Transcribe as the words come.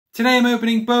Today I'm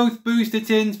opening both booster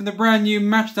tins from the brand new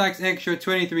Match Attax Extra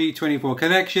 23-24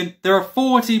 collection. There are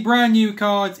 40 brand new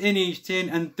cards in each tin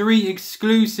and 3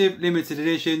 exclusive limited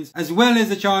editions, as well as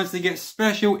a chance to get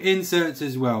special inserts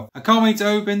as well. I can't wait to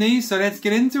open these, so let's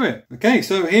get into it. Okay,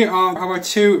 so here are our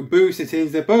 2 booster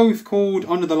tins. They're both called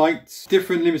Under the Lights,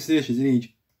 different limited editions in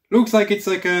each. Looks like it's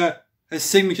like a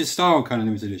signature style kind of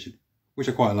limited edition, which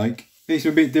I quite like. These are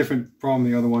a bit different from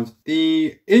the other ones.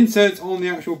 The inserts on the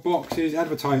actual boxes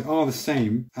advertised are the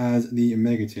same as the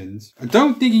Mega Tins. I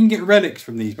don't think you can get relics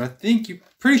from these, but I think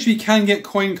pretty sure you can get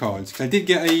coin cards, because I did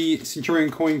get a Centurion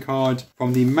coin card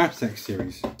from the Match Attax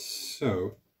series.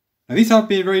 So, now these have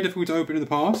been very difficult to open in the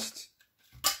past.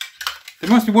 They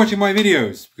must be watching my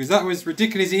videos, because that was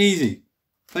ridiculously easy.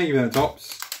 Thank you for that,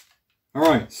 Tops.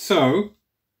 Alright, so,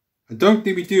 I don't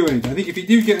think we do anything. I think if you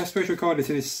do get a special card,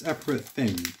 it's in a separate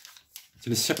thing. It's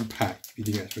in a separate pack if you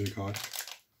do get a special card.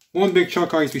 One big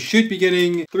shock is we should be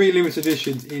getting 3 limited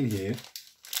editions in here.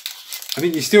 I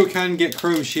think you still can get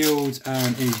Chrome Shields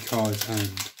and Edge cards and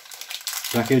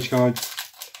Black Edge cards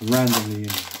randomly in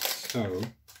there. So,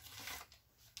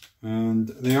 and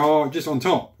they are just on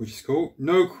top, which is cool.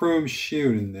 No Chrome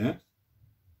Shield in there.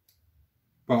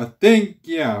 But I think,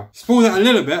 yeah, spoil that a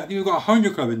little bit. I think we've got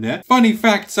 100 Club in there. Funny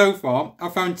fact so far, I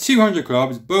found 200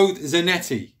 Clubs, both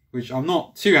Zanetti, which I'm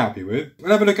not too happy with.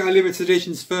 We'll have a look at our limited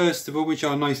editions first of all, which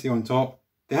are nicely on top.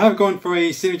 They have gone for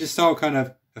a signature style kind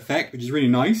of effect, which is really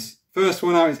nice. First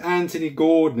one out is Anthony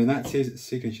Gordon, and that's his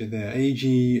signature there,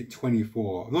 AG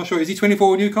 24. I'm not sure, is he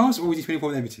 24 with Newcastle or is he 24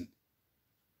 with Everton?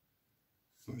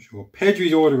 Not sure.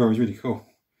 Pedri's autograph is really cool.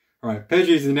 Alright, Pedri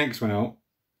is the next one out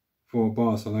for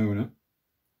Barcelona.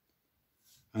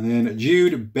 And then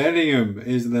Jude Bellingham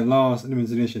is the last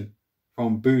limited edition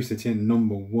from booster tin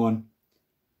number 1.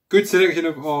 Good selection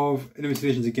of limited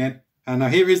editions again. And now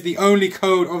here is the only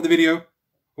code of the video.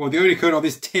 Or the only code of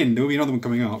this tin. There will be another one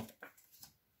coming up.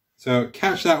 So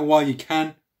catch that while you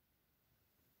can.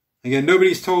 Again,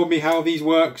 nobody's told me how these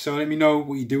work. So let me know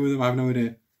what you do with them. I have no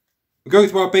idea. We'll go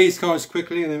through our base cards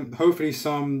quickly. And then hopefully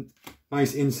some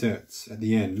nice inserts at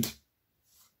the end.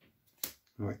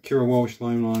 Alright, Kira Walsh,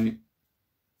 Limelight.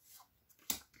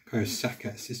 Saka,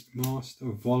 Assist Master.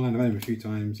 Volland, I've had him a few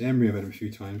times. Emery, I've had him a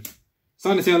few times.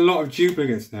 Starting to see a lot of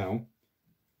duplicates now.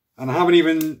 And I haven't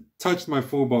even touched my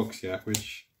full box yet,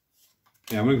 which,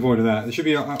 yeah, I'm looking forward to that. There should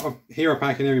be a hero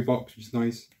pack in every box, which is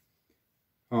nice.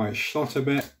 Alright,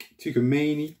 Schlotterbeck,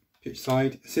 Tukamani, pitch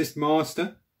side, Assist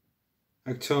Master,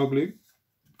 Octoblu,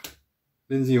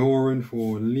 Lindsay Horan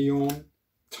for Lyon,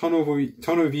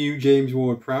 Tunnel View, James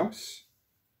Ward-Prowse,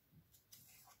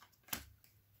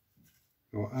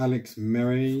 or Alex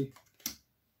Murray,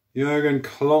 Jurgen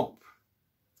Klopp,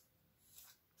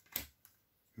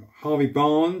 Harvey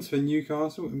Barnes for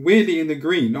Newcastle. Weirdly in the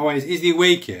green. Oh, is the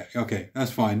away kit. Okay, that's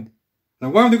fine. Now,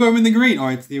 why have they got him in the green? Oh,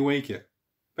 it's the away kit.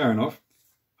 Fair enough.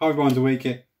 Harvey Barnes away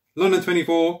kit. London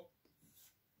 24.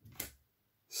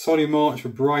 Solly March for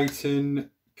Brighton.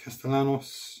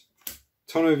 Castellanos.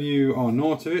 Tonoview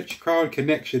Arnautovic. Crowd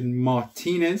Connection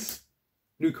Martinez.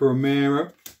 Luca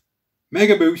Romero.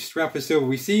 Mega Boost Rafa Silva.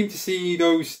 We seem to see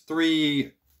those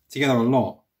 3 together a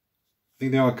lot. I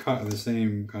think they are cut of the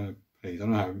same kind of place. I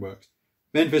don't know how it works.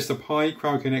 Memphis Depay,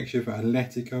 Crowd Connection for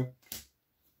Atletico.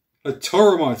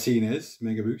 Toro Martinez,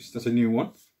 Mega Boost. That's a new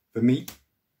one for me.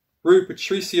 Rui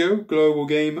Patricio, Global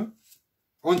Gamer.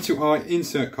 Onto our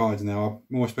insert cards now, our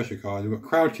more special cards. We've got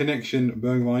Crowd Connection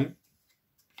Bergwijn.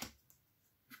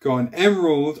 We've got an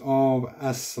Emerald of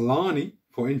Aslani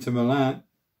for Inter Milan.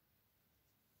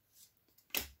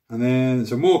 And then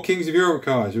some more Kings of Europe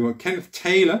cards. We've got Kenneth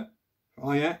Taylor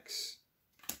for Ajax.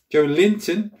 Joe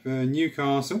Linton for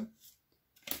Newcastle.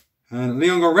 And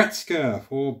Leon Goretzka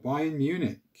for Bayern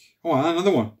Munich. Oh, and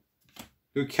another one.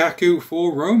 Lukaku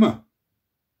for Roma.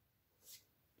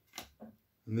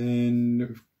 And then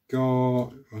we've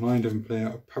got a 9 different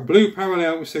player. Blue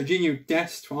Parallel with Serginho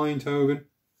Dest for Eindhoven.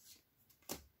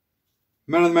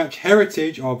 Man of the Match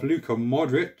Heritage of Luka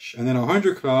Modric. And then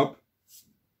 100 Club.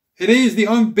 It is the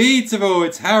Unbeatable.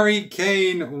 It's Harry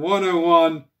Kane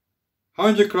 101.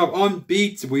 100 Club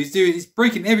Unbeatable. He's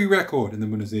breaking every record in the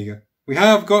Bundesliga. We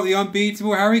have got the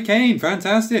Unbeatable Harry Kane.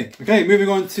 Fantastic. Okay, moving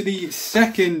on to the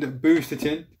second booster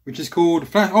tin, which is called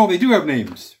Flash. Oh, they do have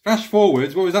names. Flash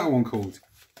Forwards. What was that one called?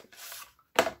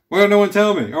 Why don't no one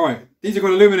tell me? Alright, these are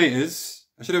called Illuminators.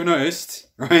 I should have noticed.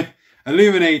 Right?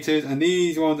 Illuminators, and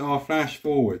these ones are Flash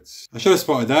Forwards. I should have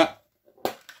spotted that.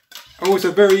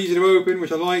 Also very easy to open,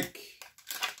 which I like.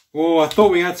 Oh, I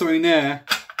thought we had something there.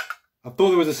 I thought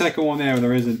there was a second one there, but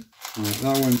there isn't. Right,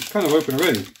 that one's kind of open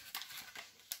already.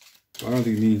 But I don't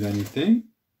think it means anything.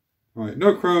 Right,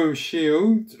 no chrome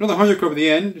shield. Another 100 club at the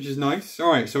end, which is nice.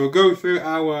 Alright, so we'll go through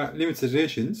our limited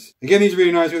editions. Again, these are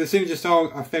really nice. We've got the signature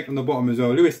style effect on the bottom as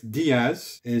well. Luis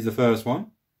Diaz is the first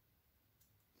one.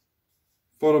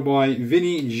 Followed by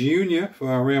Vinny Jr.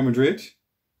 for Real Madrid.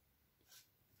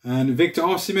 And Victor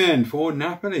Osimhen for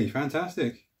Napoli.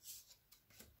 Fantastic.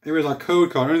 Here is our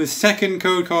code card. Only the second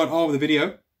code card of the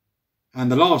video.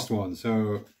 And the last one.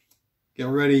 So get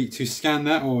ready to scan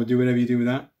that or do whatever you do with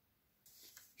that.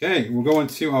 Okay, we'll go on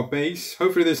to our base.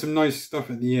 Hopefully there's some nice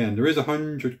stuff at the end. There is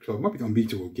 100 club. Might be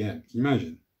unbeatable again. Can you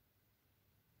imagine?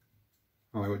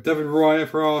 Alright, we've got David Raya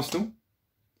for Arsenal.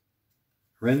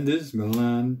 Renders,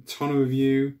 Milan. Tunnel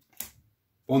View.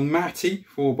 Bonmati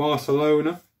for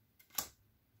Barcelona.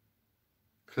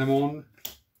 Clemon.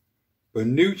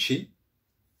 Bonucci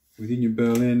with Union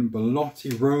Berlin.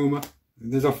 Belotti, Roma.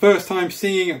 There's our first time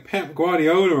seeing Pep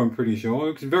Guardiola, I'm pretty sure. He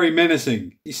looks very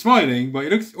menacing. He's smiling, but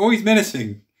he looks always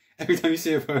menacing every time you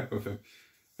see a photo of him.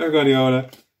 Pep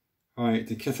Guardiola. Right,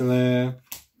 De Ketelaere.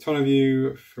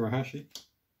 Toneview, Furahashi.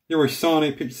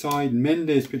 Yorosane pitch side.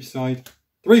 Mendes pitch side.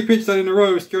 3 pitch side in a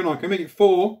row. Skirnar, can I make it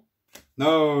 4?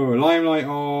 No. Limelight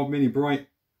of Mini Bright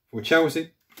for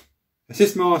Chelsea.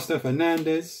 Assist Master,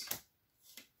 Fernandez.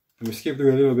 And we'll skip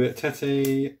through a little bit.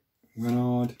 Tete,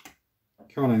 Renard.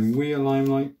 Caroline Weir,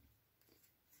 Limelight.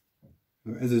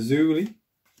 Ezazuli.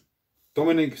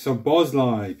 Dominic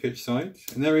Szoboszlai, pitch side.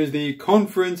 And there is the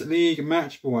Conference League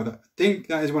match ball. I think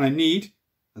that is what I need.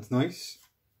 That's nice.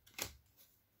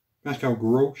 Pascal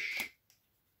Grosch.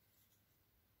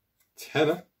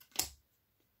 Teller.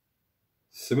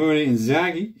 Simone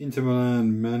Inzaghi, Inter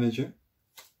Milan manager.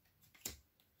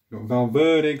 Got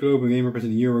Valverde, global game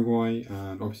representing Uruguay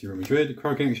and obviously Real Madrid.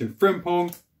 Crowd connection,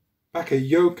 Frimpong.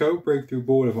 Bakayoko, breakthrough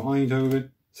baller for Eindhoven.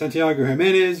 Santiago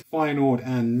Jimenez, Feyenoord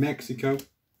and Mexico.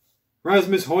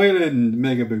 Rasmus Højlund,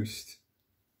 mega boost.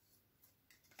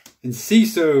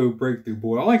 Enciso, breakthrough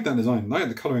baller. I like that design. I like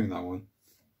the colouring of that one.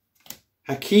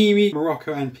 Hakimi,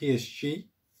 Morocco and PSG.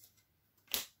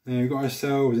 And we've got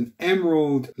ourselves an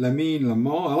Emerald Lamine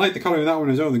Lamar. I like the colouring of that one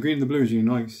as well. The green and the blue is really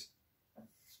nice.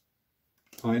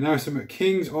 Alright, now some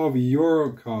Kings of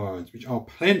Europe cards, which are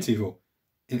plentiful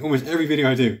in almost every video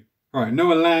I do. Alright,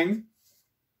 Noah Lang,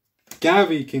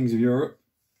 Gavi, Kings of Europe,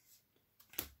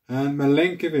 and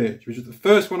Milenkovic, which is the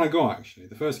first one I got actually.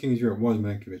 The first Kings of Europe was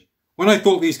Milenkovic. When I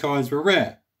thought these cards were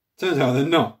rare, turns out they're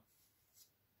not.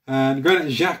 And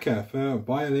Granit Xhaka for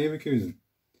Bayer Leverkusen.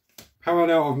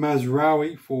 Parallel of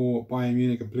Mazraoui for Bayern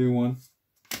Munich, a blue one.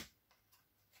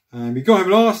 And we got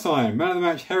him last time, man of the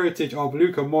match heritage of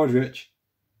Luka Modric.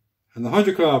 And the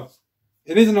 100 club,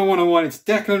 it isn't a one-on-one, it's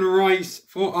Declan Rice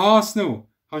for Arsenal.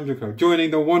 100 club,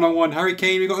 joining the one-on-one Harry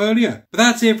Kane we got earlier. But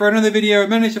that's it for another video. I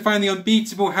managed to find the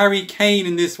unbeatable Harry Kane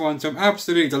in this one, so I'm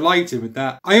absolutely delighted with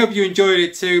that. I hope you enjoyed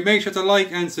it too. Make sure to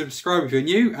like and subscribe if you're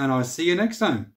new, and I'll see you next time.